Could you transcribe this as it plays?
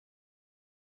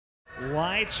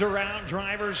Lights around,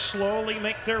 drivers slowly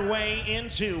make their way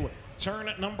into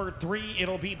turn number 3.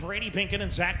 It'll be Brady Binkin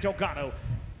and Zach Delgado.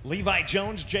 Levi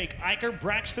Jones, Jake Eicher,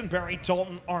 Braxton Berry,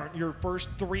 Dalton Arndt, your first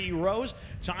 3 rows.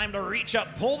 Time to reach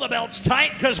up, pull the belts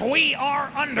tight, because we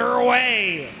are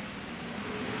underway.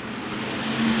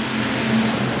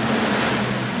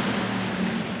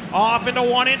 Off into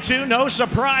 1 and 2, no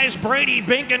surprise, Brady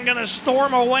Binkin gonna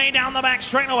storm away down the back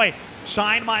straightaway.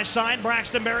 Side by side,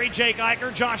 Braxton Berry, Jake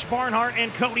Eicher, Josh Barnhart,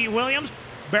 and Cody Williams.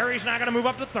 Berry's now gonna move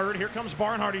up to 3rd. Here comes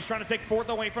Barnhart. He's trying to take 4th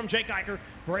away from Jake Eicher.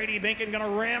 Brady Binkin gonna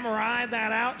ram ride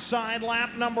that outside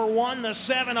lap number 1. The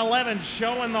 7-11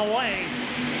 showing the way.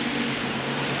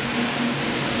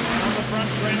 On the front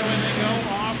straightaway they go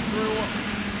off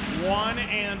through 1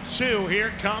 and 2.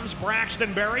 Here comes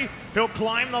Braxton Berry. He'll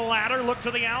climb the ladder, look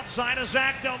to the outside of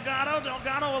Zach Delgado.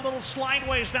 Delgado a little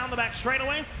slideways down the back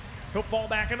straightaway. He'll fall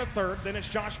back into 3rd. Then it's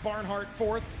Josh Barnhart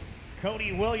 4th.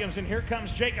 Cody Williams, and here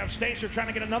comes Jacob Stacer trying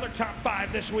to get another top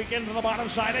 5 this weekend to the bottom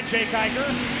side of Jake Eicher.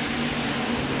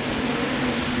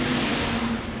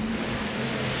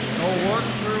 They'll work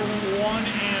through 1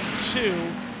 and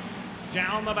 2.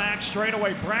 Down the back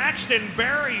straightaway. Braxton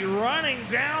Berry running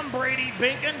down Brady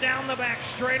Binkin down the back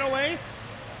straightaway.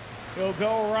 He'll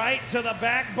go right to the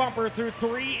back bumper through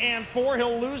 3 and 4.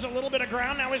 He'll lose a little bit of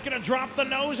ground. Now he's going to drop the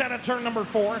nose out of turn number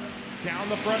 4. Down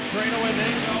the front straightaway,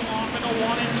 they go off into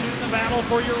 1 and 2. The battle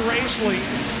for your race lead.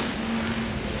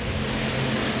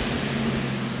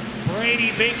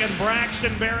 Brady Binkin,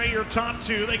 Braxton Berry, your top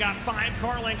 2. They got 5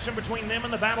 car lengths in between them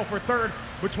and the battle for 3rd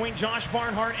between Josh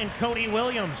Barnhart and Cody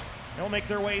Williams. They'll make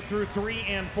their way through 3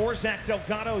 and 4. Zach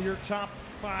Delgado, your top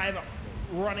 5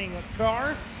 running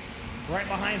car. Right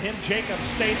behind him, Jacob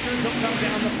Stacer. He'll come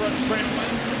down the front straightaway.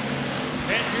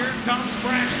 And here comes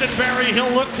Braxton Berry.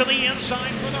 He'll look to the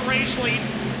inside for the race lead.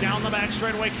 Down the back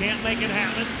straightaway, can't make it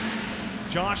happen.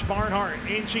 Josh Barnhart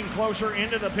inching closer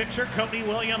into the picture. Cody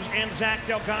Williams and Zach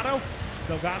Delgado.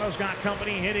 Delgado's got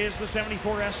company. It is the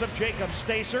 74S of Jacob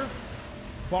Stacer.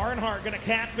 Barnhart gonna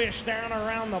catfish down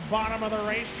around the bottom of the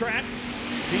racetrack.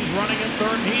 He's running in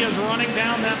 3rd. He is running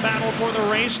down that battle for the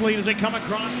race lead as they come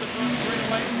across the front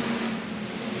straightaway.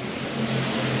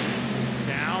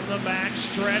 Down the back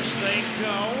stretch they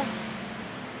go.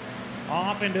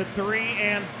 Off into 3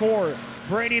 and 4.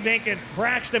 Brady Binkin,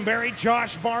 Braxton Berry,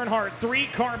 Josh Barnhart.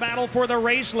 3-car battle for the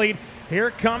race lead.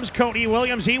 Here comes Cody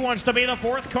Williams. He wants to be the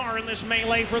 4th car in this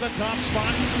melee for the top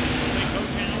spot. They go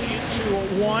down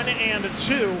into 1 and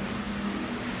 2.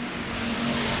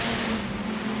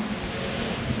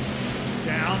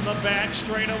 Down the back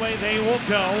straightaway they will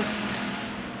go.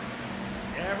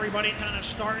 Everybody kind of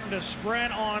starting to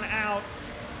spread on out.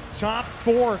 Top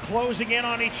 4 closing in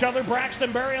on each other.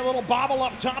 Braxton Berry, a little bobble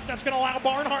up top. That's going to allow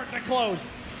Barnhart to close.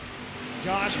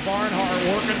 Josh Barnhart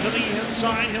working to the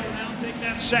inside. He'll now take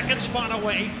that 2nd spot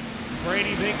away.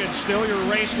 Brady Binkin, still your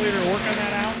race leader, working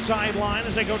that outside line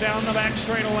as they go down the back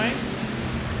straightaway.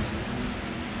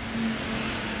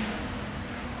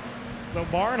 So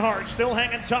Barnhart still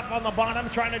hanging tough on the bottom,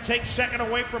 trying to take 2nd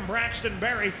away from Braxton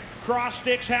Berry. Cross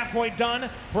sticks halfway done.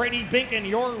 Brady Binkin,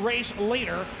 your race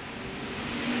leader.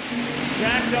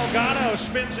 Zach Delgado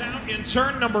spins out in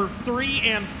turn number 3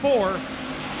 and 4.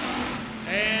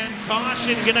 And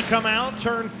caution gonna come out.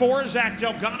 Turn 4, Zach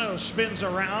Delgado spins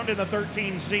around in the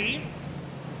 13Z.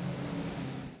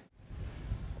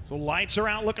 So lights are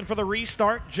out looking for the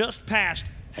restart. Just past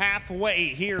halfway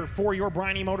here for your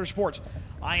Briney Motorsports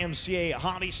IMCA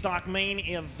Hobby Stock main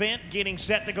event, getting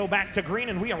set to go back to green,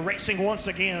 and we are racing once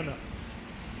again.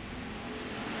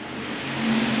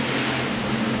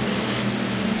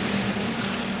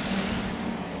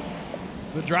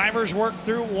 The drivers work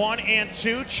through 1 and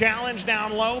 2. Challenge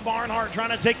down low. Barnhart trying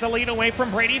to take the lead away from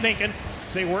Brady Binkin.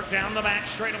 So they work down the back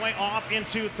straightaway off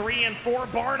into 3 and 4.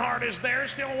 Barnhart is there,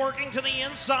 still working to the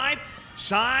inside.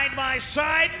 Side by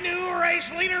side, new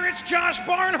race leader, it's Josh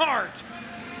Barnhart.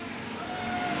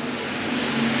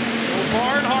 So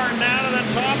Barnhart now to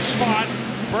the top spot.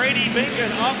 Brady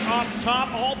Binkin up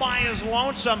top, all by his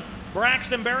lonesome.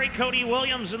 Braxton Berry, Cody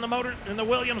Williams in the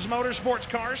Williams Motorsports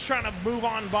cars trying to move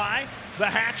on by. The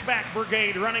hatchback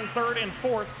brigade running 3rd and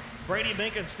 4th. Brady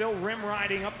Binkin still rim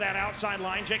riding up that outside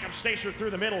line. Jacob Stacer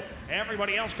through the middle.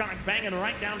 Everybody else kind of banging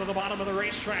right down to the bottom of the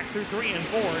racetrack through 3 and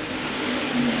 4.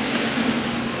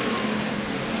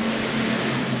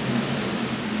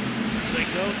 They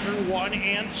go through 1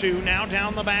 and 2. Now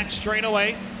down the back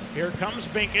straightaway. Here comes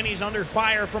Binkin. He's under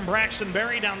fire from Braxton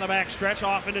Berry down the back stretch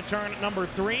off into turn number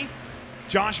 3.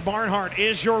 Josh Barnhart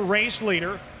is your race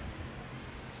leader.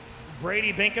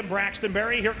 Brady Binkin, Braxton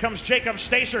Berry. Here comes Jacob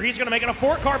Stacer. He's going to make it a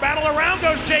 4-car battle. Around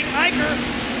goes Jake Eicher.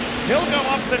 He'll go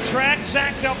up the track.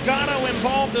 Zach Delgado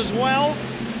involved as well.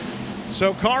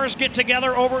 So cars get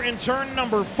together over in turn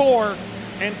number 4,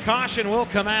 and caution will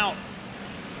come out.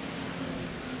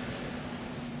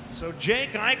 So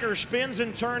Jake Eicher spins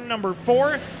in turn number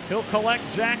 4. He'll collect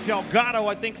Zach Delgado.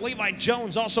 I think Levi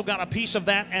Jones also got a piece of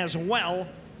that as well.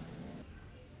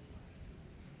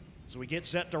 As we get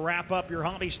set to wrap up your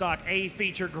Hobby Stock A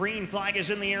feature, green flag is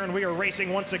in the air and we are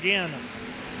racing once again.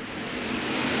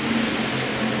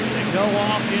 They go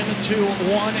off into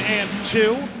 1 and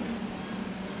 2.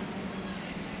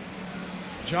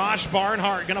 Josh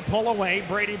Barnhart going to pull away.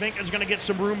 Brady Binken's going to get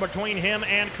some room between him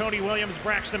and Cody Williams.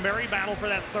 Braxton Berry battle for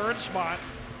that 3rd spot.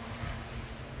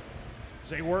 As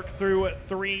they work through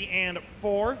 3 and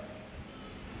 4.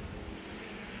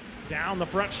 Down the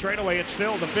front straightaway, it's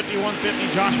still the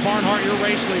 5150 Josh Barnhart, your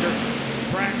race leader.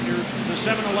 The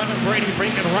 711 Brady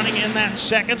Binken running in that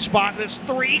 2nd spot. It's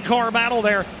 3-car battle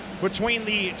there between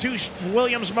the 2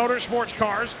 Williams Motorsports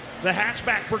cars. The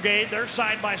Hatchback Brigade, they're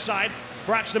side by side.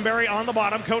 Braxton Berry on the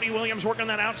bottom. Cody Williams working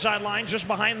that outside line just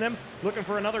behind them, looking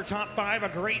for another top 5. A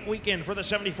great weekend for the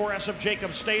 74S of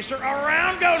Jacob Stacer.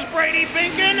 Around goes Brady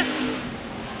Binken.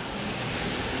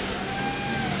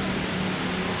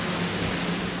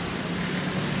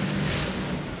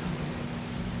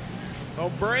 Oh,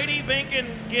 Brady Binken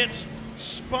gets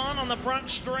spun on the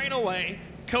front straightaway.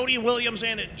 Cody Williams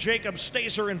and Jacob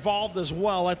Stacer involved as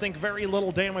well. I think very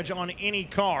little damage on any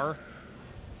car.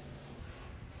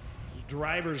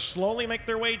 Drivers slowly make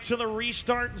their way to the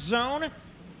restart zone,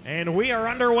 and we are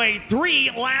underway.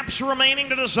 3 laps remaining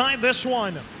to decide this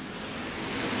one.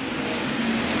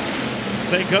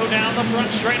 They go down the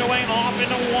front straightaway off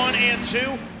into 1 and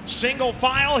 2. Single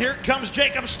file, here comes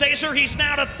Jacob Stacer. He's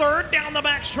now to 3rd. Down the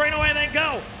back straightaway they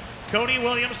go. Cody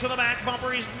Williams to the back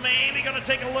bumper. He's maybe going to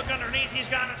take a look underneath. He's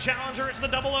got a challenger. It's the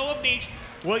 00 of Neach.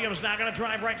 Williams now going to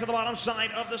drive right to the bottom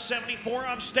side of the 74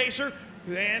 of Stacer.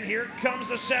 And here comes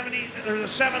the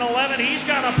 711. He's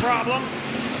got a problem.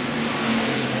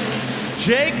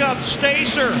 Jacob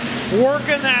Stacer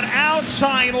working that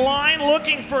outside line,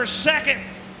 looking for 2nd.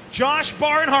 Josh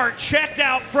Barnhart checked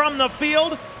out from the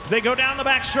field. They go down the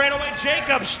back straightaway.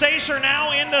 Jacob Stacer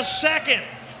now into 2nd.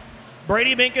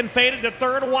 Brady Binken faded to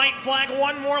 3rd. White flag.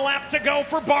 1 more lap to go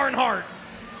for Barnhart.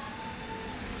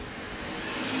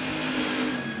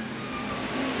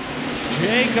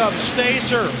 Jacob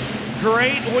Stacer,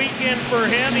 great weekend for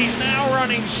him. He's now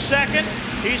running 2nd.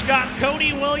 He's got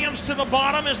Cody Williams to the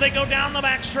bottom as they go down the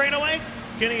back straightaway.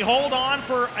 Can he hold on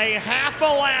for a half a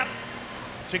lap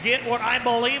to get what I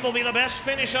believe will be the best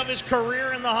finish of his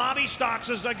career in the hobby stocks?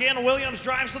 As again, Williams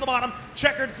drives to the bottom.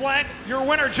 Checkered flag. Your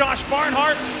winner, Josh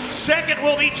Barnhart. 2nd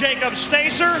will be Jacob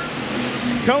Stacer.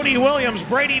 Cody Williams,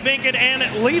 Brady Binken,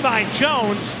 and Levi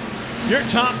Jones, your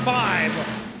top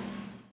 5.